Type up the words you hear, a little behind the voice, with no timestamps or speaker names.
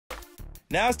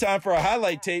Now it's time for a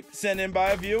highlight tape sent in by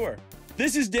a viewer.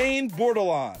 This is Dayne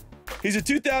Bordelon. He's a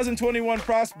 2021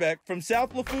 prospect from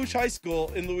South Lafourche High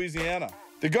School in Louisiana.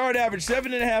 The guard averaged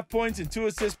 7.5 points and 2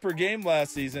 assists per game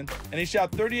last season, and he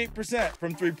shot 38%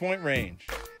 from three-point range.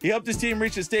 He helped his team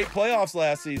reach the state playoffs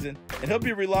last season, and he'll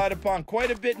be relied upon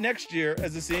quite a bit next year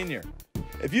as a senior.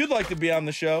 If you'd like to be on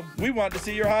the show, we want to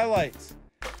see your highlights.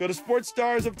 Go to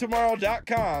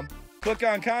sportsstarsoftomorrow.com, click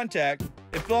on Contact,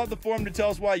 and fill out the form to tell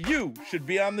us why you should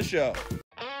be on the show.